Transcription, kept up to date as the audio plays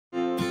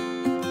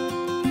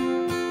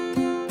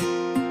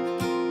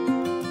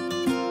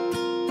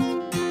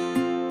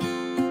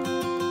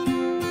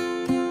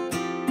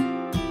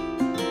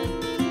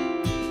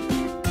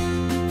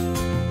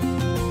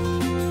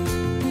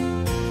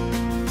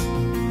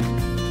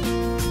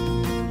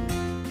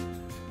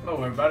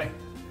everybody,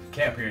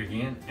 Cap here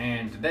again,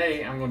 and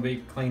today I'm going to be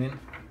cleaning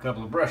a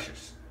couple of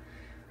brushes.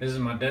 This is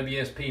my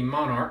WSP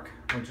Monarch,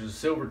 which is a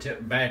silver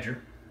tip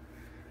badger.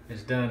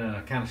 It's done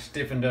kind of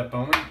stiffened up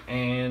on me,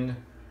 and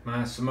my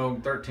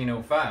Semogue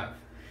 1305,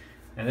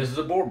 and this is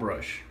a Boar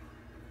brush.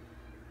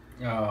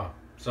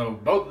 So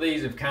both of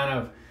these have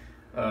kind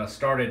of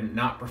started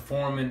not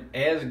performing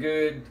as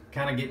good,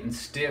 kind of getting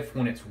stiff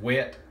when it's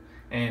wet,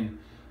 and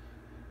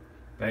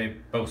they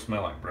both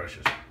smell like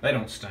brushes. They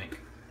don't stink.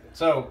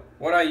 So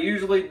what I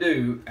usually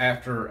do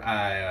after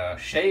I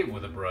shave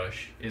with a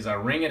brush is I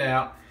wring it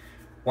out,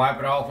 wipe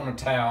it off on a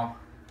towel,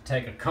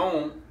 take a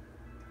comb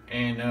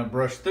and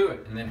brush through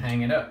it, and then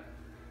hang it up.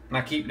 And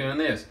I keep doing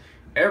this.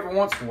 Every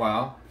once in a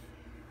while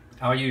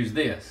I'll use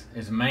this.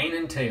 It's mane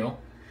and tail,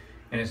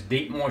 and it's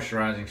deep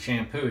moisturizing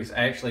shampoo. It's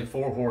actually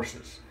 4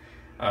 horses.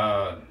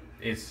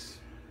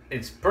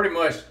 It's pretty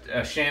much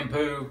a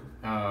shampoo,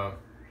 kind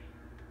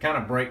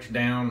of breaks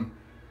down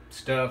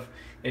stuff.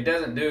 It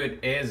doesn't do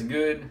it as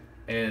good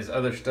as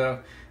other stuff.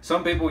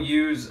 Some people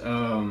use,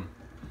 you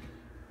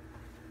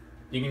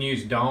can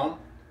use Dawn,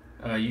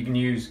 you can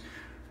use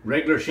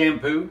regular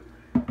shampoo,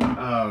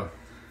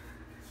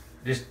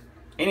 just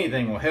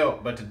anything will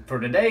help. But for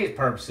today's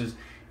purposes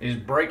is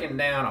breaking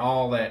down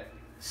all that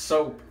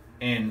soap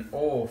and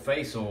oil,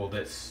 face oil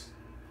that's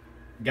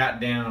got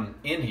down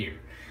in here.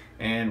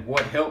 And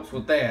what helps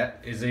with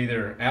that is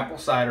either apple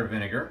cider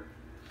vinegar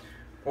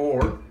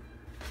or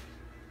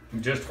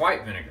just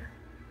white vinegar.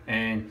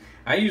 And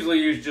I usually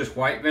use just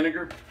white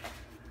vinegar,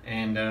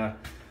 and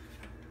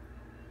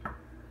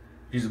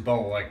use a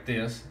bowl like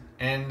this,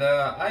 and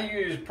I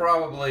use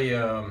probably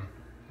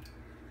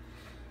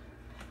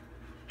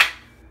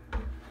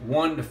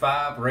 1 to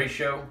 5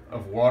 ratio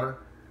of water.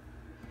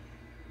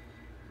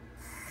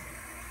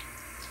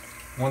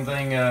 One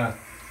thing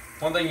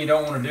you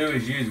don't want to do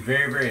is use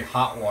very, very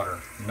hot water.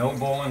 No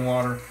boiling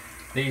water.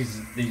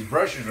 These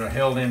brushes are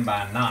held in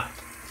by a knot.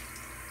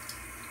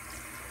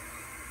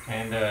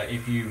 And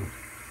if you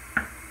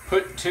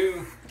put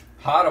too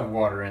hot of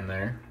water in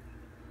there,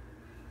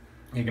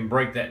 you can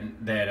break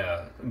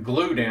that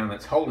glue down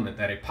that's holding it,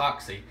 that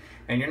epoxy,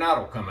 and your knot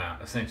will come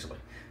out essentially.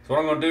 So what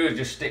I'm going to do is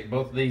just stick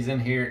both of these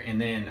in here,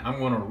 and then I'm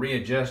going to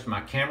readjust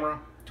my camera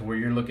to where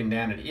you're looking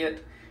down at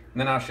it,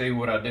 and then I'll show you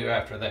what I do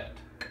after that.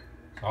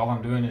 So all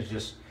I'm doing is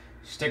just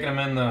sticking them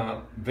in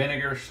the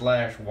vinegar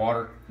 /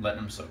 water,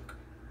 letting them soak.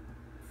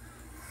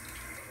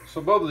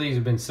 So both of these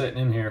have been sitting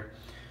in here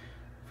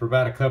for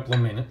about a couple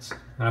of minutes.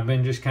 I've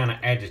been just kind of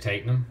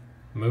agitating them,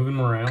 moving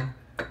them around.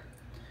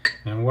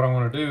 And what I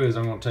want to do is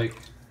I'm going to take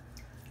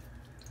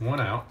one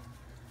out,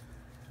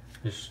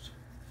 just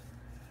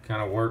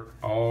kind of work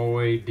all the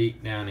way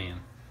deep down in.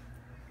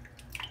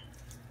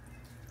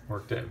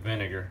 Work that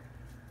vinegar.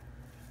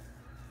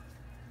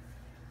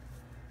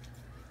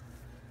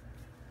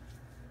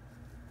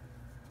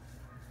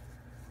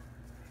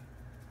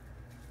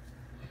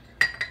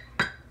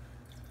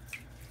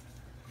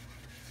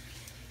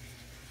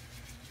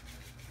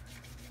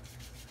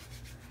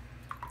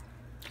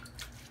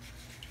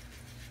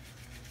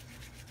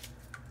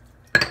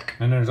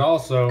 And there's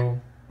also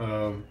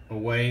a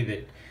way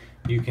that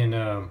you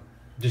can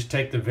just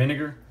take the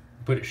vinegar,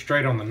 put it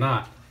straight on the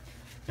knot,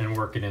 and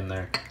work it in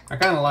there. I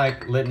kind of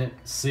like letting it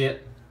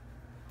sit,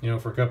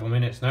 for a couple of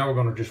minutes. Now we're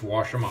going to just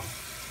wash them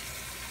off.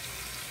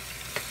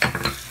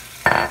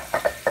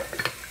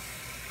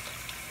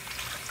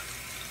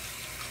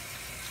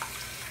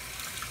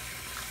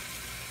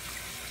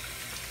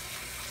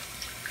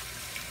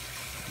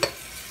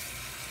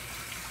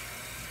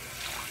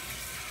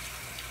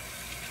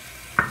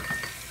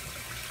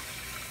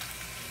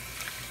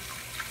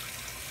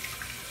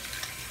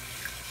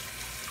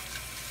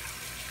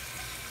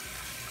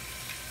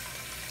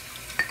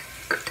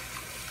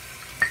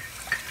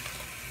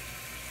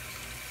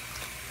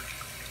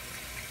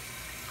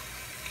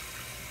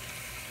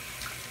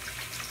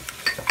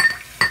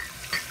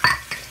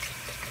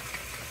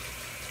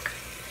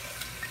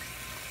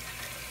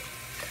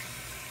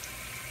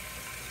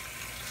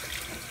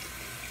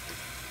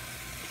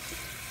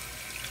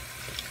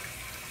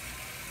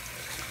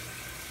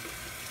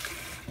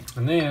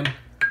 And then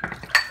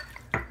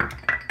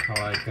I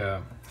like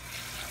get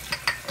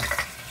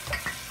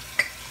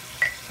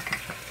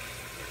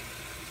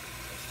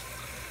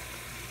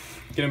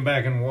them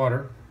back in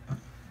water.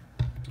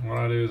 What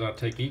I do is I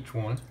take each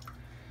one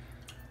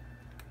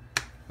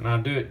and I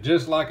do it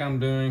just like I'm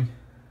going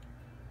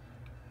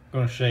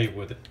to shave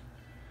with it.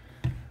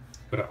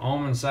 Put an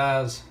almond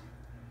size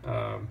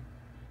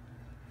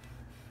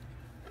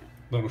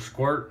little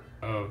squirt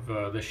of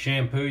the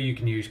shampoo. You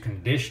can use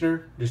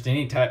conditioner, just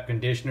any type of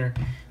conditioner.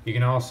 You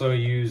can also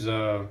use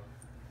the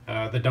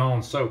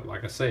Dawn soap,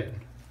 like I said,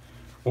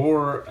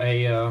 or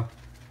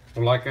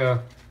like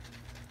a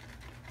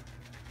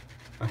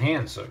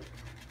hand soap.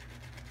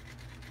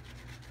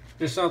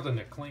 Just something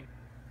to clean.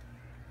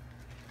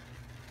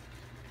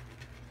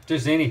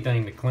 Just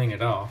anything to clean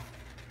it off.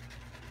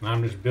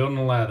 I'm just building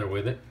a lather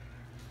with it.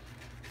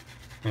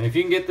 And if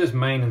you can get this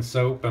mane and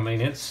soap, I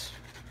mean, it's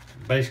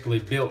basically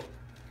built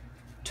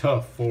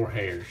tough for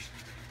hairs,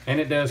 and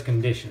it does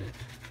condition it.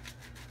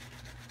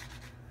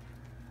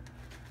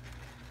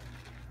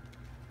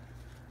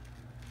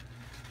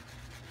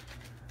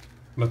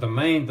 But the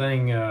main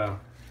thing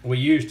we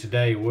used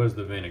today was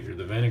the vinegar.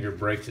 The vinegar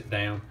breaks it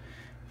down.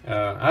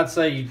 I'd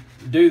say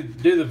do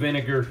the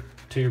vinegar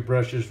to your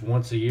brushes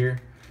once a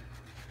year.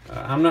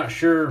 I'm not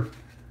sure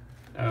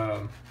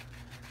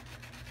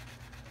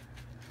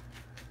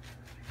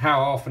how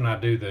often I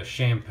do the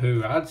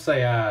shampoo. I'd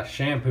say I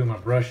shampoo my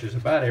brushes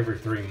about every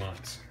 3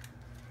 months.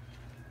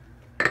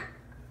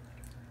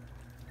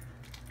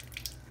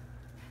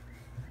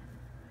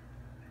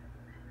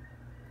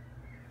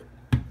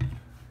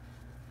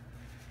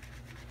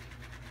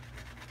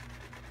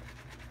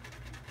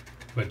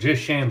 But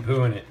just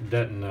shampooing it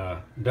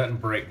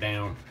doesn't break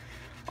down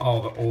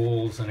all the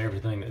oils and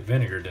everything that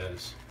vinegar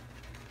does.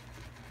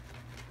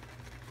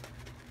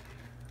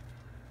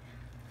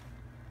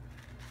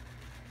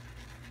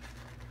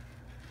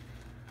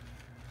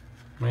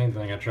 Main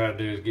thing I try to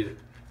do is get it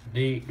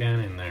deep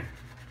down in there,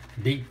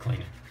 deep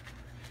cleaning.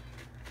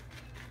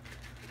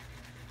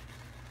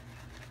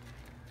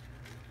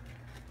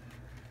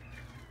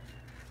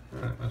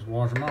 All right, let's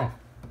wash them off.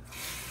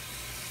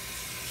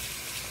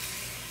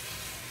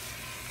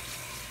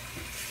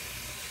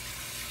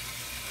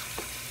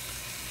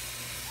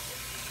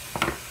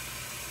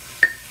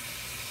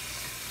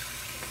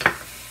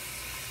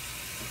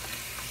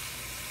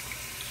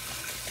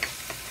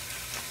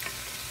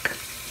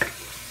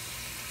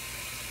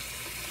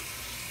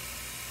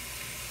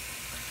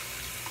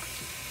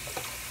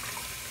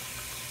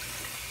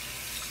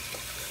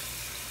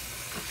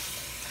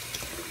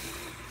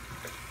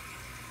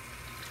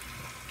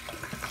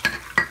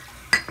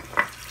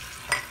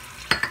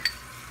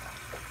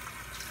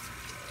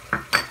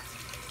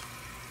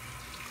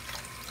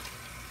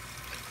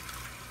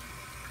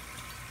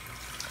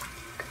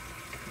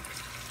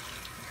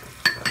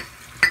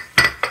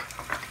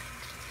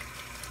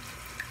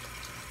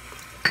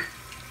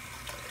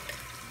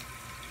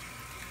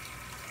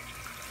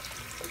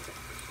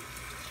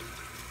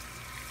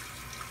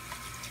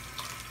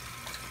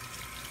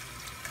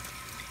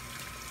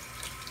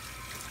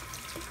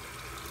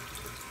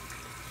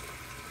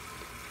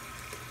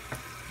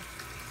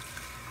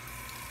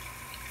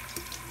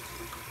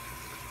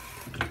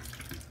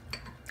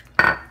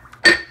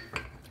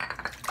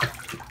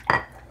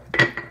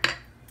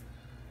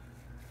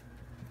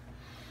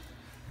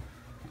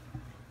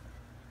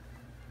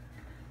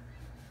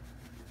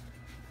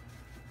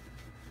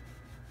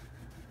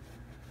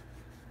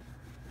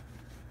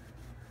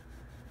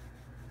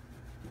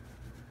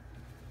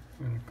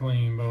 I'm gonna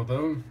clean both of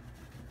them.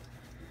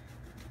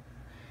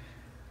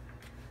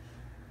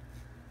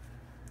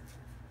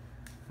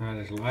 I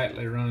just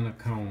lightly run a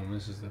comb.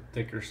 This is the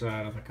thicker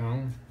side of the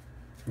comb.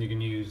 You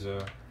can use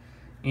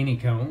any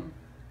comb.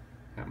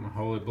 Got my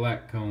holy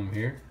black comb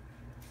here.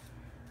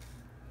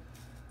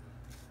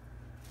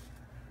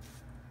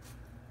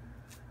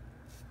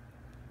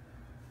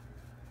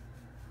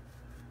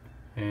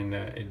 And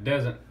it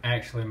doesn't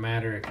actually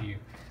matter if you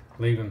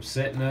leave them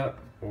sitting up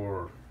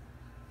or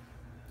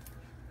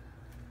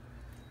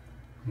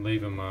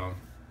leave them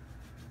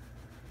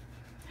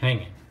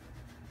hanging.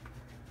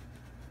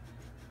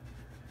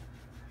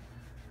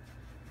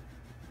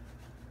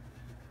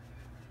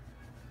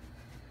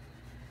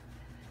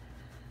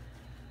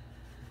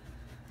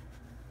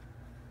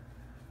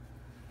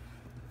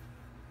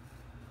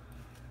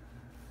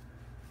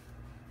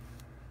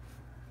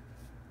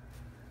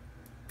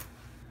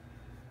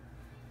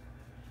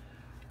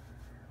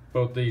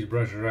 Both these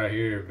brushes right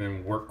here have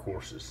been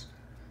workhorses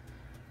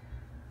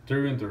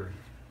through and through.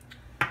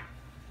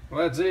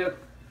 Well, that's it.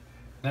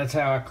 That's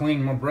how I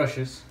clean my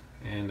brushes,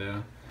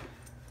 and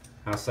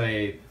I'll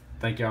say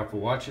thank y'all for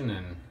watching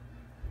and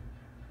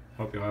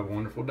hope y'all have a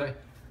wonderful day.